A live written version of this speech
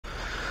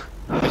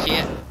Where's he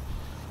at?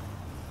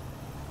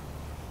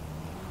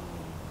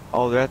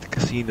 Oh, they're at the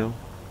casino.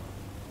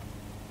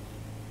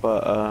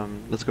 But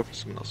let's go for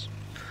someone else.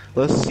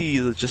 Let's see,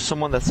 just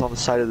someone that's on the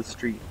side of the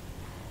street.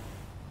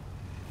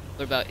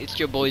 What about it's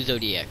your boy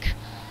Zodiac?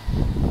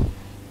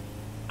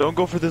 Don't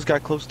go for this guy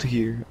close to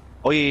here.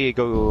 Oh yeah,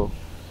 go.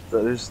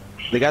 There's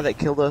the guy that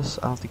killed us.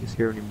 I don't think he's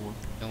here anymore.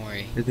 Don't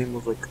worry. His name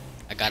was like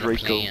I got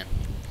Draco. a plan.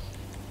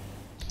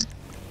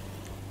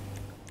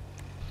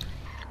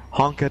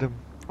 Honk at him.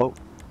 Oh,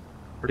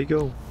 where'd he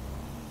go?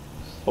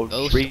 Oh,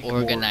 Ghost Draco.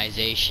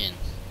 organization.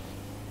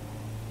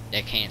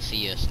 That can't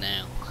see us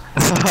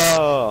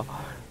now.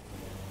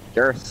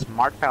 You're a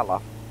smart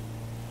fella.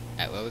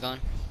 Alright, where are we going?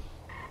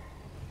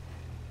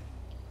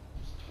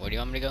 Where do you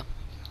want me to go?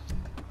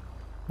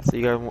 So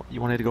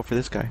you wanted to go for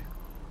this guy.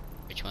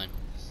 Which one?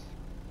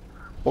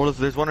 Oh,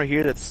 there's one right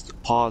here that's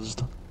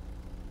paused.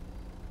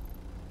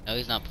 No,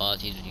 he's not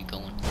paused, he's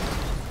going.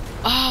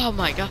 Oh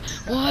my god,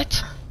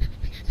 what?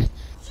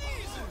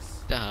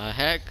 The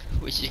heck?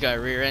 We just got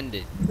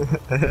rear-ended.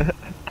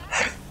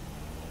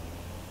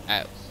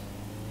 Alright,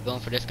 going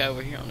for this guy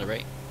over here on the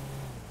right.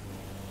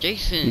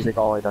 Jason! He's like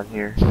all the way down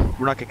here.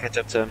 We're not gonna catch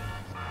up to him.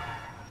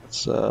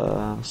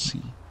 Let's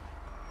see.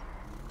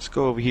 Let's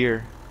go over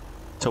here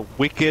to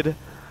Wicked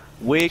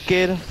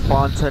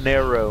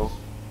Fontanero.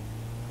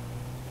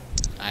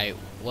 Alright,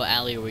 what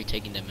alley are we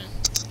taking them in?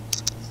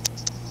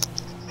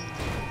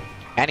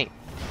 Annie.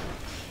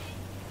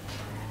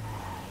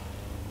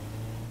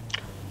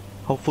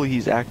 Hopefully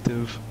he's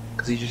active,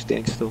 cause he's just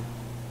standing still.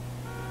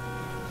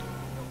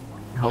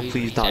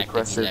 Hopefully he's not active,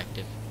 aggressive. He's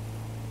active.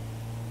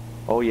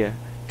 Oh yeah,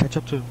 catch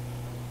up to him.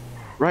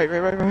 Right.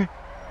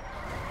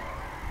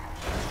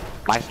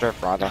 Nice drift,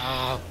 brother.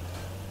 Oh,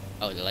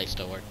 the lights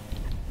still work.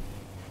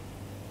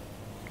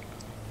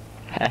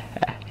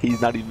 He's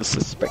not even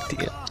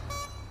suspecting it. Oh,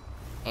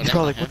 He's that's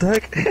probably not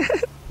like, him. what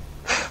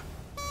the heck?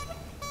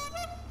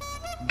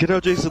 Get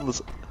out, Jason.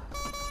 Let's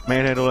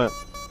manhandle it.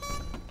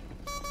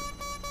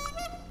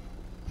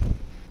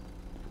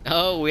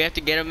 Oh, we have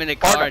to get him in a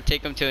car and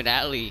take him to an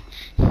alley.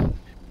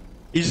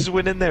 He just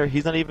went in there.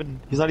 He's not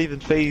even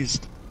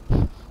phased.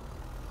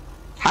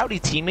 Howdy,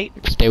 teammate.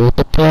 Stay with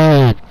the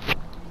plan.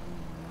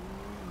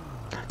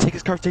 Take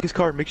his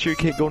car. Make sure you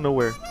can't go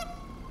nowhere.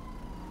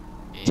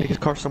 Yeah, Take his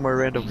car somewhere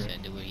random. He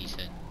said, do what he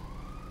said.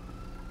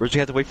 Or just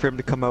you have to wait for him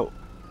to come out.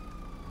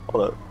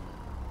 Hold up.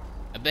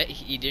 I bet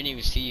he didn't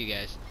even see you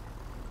guys.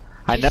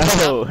 I Jason,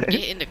 know. stop,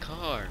 get in the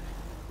car.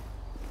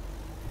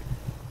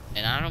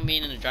 And I don't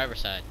mean in the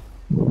driver's side.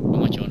 I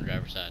want you on the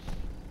driver's side.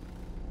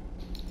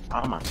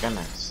 Oh my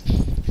goodness.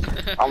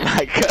 Oh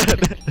my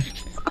god.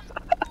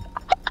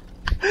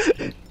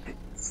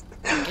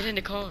 Get in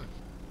the car.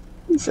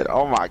 He said,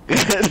 "Oh my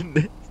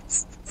god."